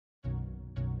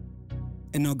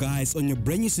And now guys, on your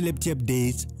brand new celebrity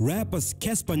updates, rappers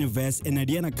Cassper Nyovest and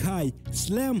Nadia Nakai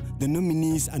slam the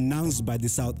nominees announced by the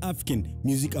South African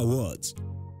Music Awards.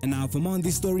 And now for more on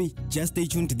this story, just stay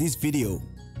tuned to this video.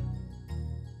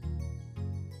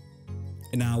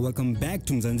 And now welcome back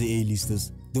to Mzansi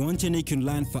A-Listers, the one channel you can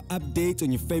learn for updates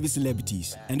on your favorite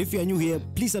celebrities. And if you are new here,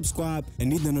 please subscribe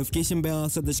and hit the notification bell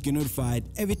so that you get notified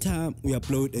every time we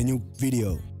upload a new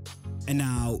video. And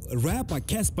now, rapper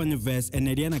Cassper Nyovest and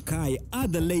Nadia Nakai are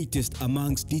the latest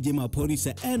amongst DJ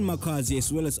Maphorisa and Makazi,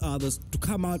 as well as others, to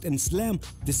come out and slam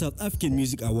the South African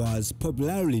Music Awards,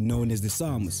 popularly known as the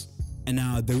S.A.M.A. And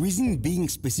now, the reason being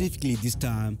specifically this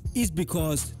time is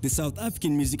because the South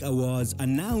African Music Awards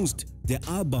announced their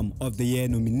Album of the Year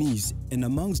nominees, and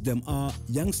amongst them are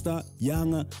Youngster,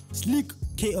 Younger, Slick,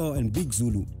 KO and Big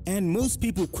Zulu. And most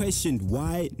people questioned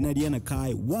why Nadia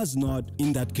Nakai was not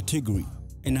in that category.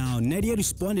 And now Nadia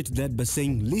responded to that by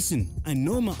saying, "Listen, I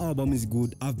know my album is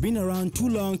good. I've been around too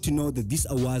long to know that these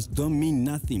awards don't mean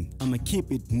nothing. I'ma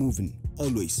keep it moving,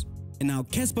 always." And now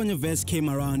Cassper Nyovest came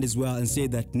around as well and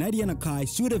said that Nadia Nakai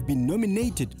should have been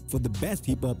nominated for the best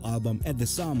hip hop album at the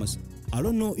S.A.M.A. I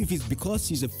don't know if it's because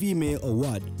she's a female or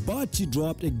what, but she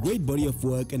dropped a great body of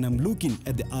work, and I'm looking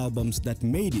at the albums that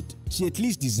made it. She at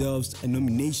least deserves a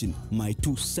nomination, my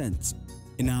 2 cents.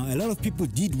 And now a lot of people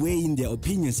did weigh in their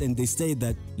opinions, and they say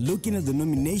that looking at the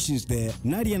nominations there,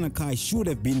 Nadia Nakai should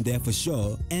have been there for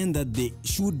sure, and that there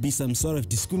should be some sort of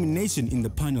discrimination in the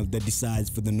panel that decides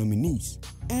for the nominees.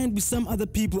 And some other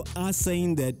people are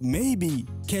saying that maybe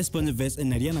Cassper Nyovest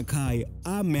and Nadia Nakai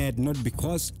are mad not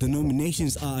because the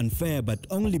nominations are unfair, but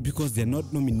only because they're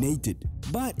not nominated.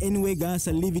 But anyway guys,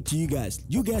 I'll leave it to you guys.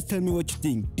 You guys tell me what you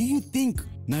think. Do you think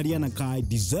Nadia Nakai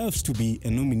deserves to be a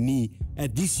nominee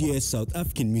at this year's South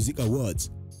African Music Awards?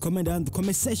 Comment down in the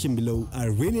comment section below. I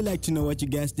really like to know what you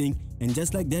guys think. And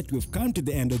just like that, we've come to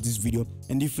the end of this video.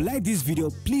 And if you like this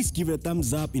video, please give it a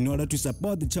thumbs up in order to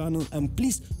support the channel. And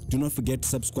please do not forget to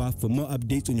subscribe for more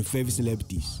updates on your favorite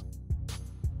celebrities.